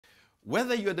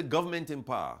Whether you're the government in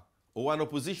power or an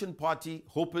opposition party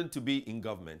hoping to be in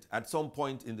government at some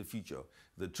point in the future,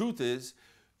 the truth is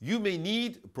you may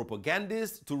need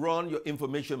propagandists to run your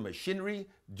information machinery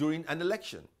during an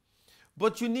election.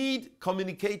 But you need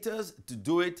communicators to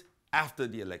do it after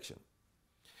the election.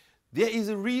 There is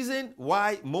a reason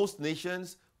why most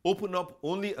nations open up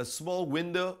only a small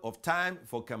window of time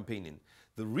for campaigning.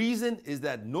 The reason is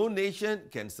that no nation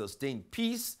can sustain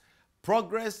peace,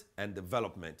 progress, and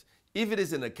development if it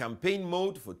is in a campaign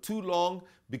mode for too long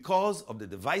because of the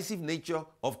divisive nature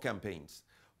of campaigns.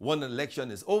 When an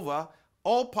election is over,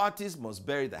 all parties must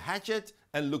bury the hatchet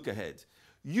and look ahead.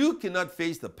 You cannot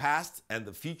face the past and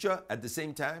the future at the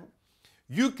same time.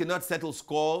 You cannot settle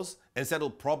scores and settle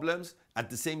problems at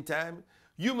the same time.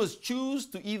 You must choose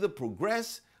to either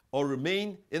progress or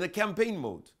remain in a campaign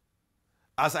mode.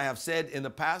 As I have said in the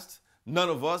past, none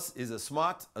of us is as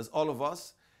smart as all of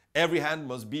us. Every hand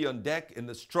must be on deck in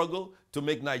the struggle to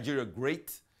make Nigeria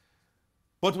great.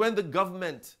 But when the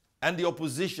government and the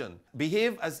opposition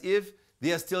behave as if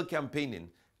they are still campaigning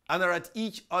and are at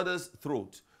each other's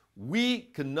throat, we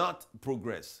cannot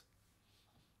progress.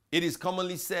 It is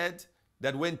commonly said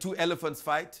that when two elephants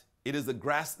fight, it is the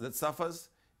grass that suffers.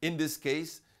 In this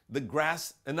case, the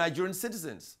grass are Nigerian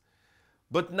citizens.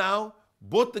 But now,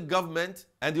 both the government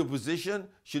and the opposition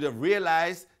should have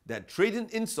realized that trading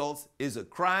insults is a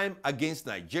crime against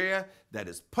Nigeria that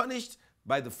is punished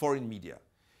by the foreign media.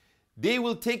 They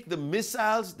will take the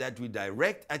missiles that we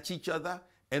direct at each other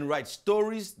and write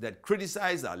stories that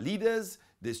criticize our leaders,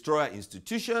 destroy our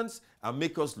institutions, and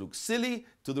make us look silly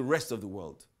to the rest of the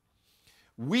world.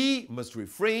 We must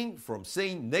refrain from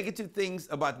saying negative things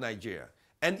about Nigeria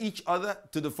and each other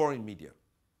to the foreign media.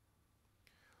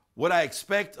 What I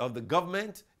expect of the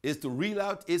government is to reel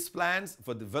out its plans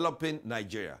for developing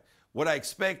Nigeria. What I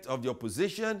expect of the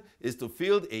opposition is to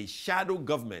field a shadow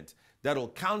government that will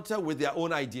counter with their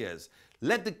own ideas.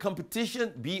 Let the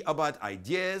competition be about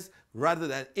ideas rather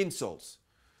than insults.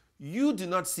 You do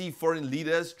not see foreign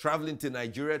leaders traveling to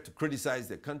Nigeria to criticize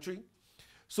their country.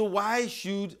 So why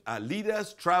should our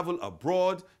leaders travel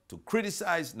abroad to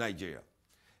criticize Nigeria?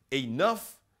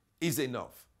 Enough is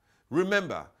enough.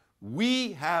 Remember,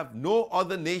 we have no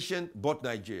other nation but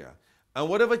Nigeria. And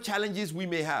whatever challenges we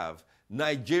may have,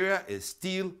 Nigeria is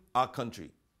still our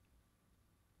country.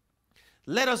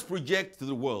 Let us project to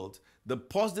the world the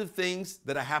positive things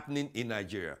that are happening in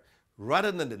Nigeria,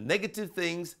 rather than the negative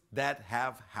things that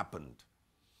have happened.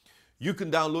 You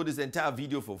can download this entire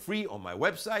video for free on my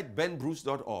website,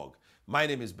 benbruce.org. My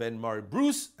name is Ben Murray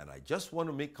Bruce, and I just want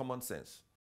to make common sense.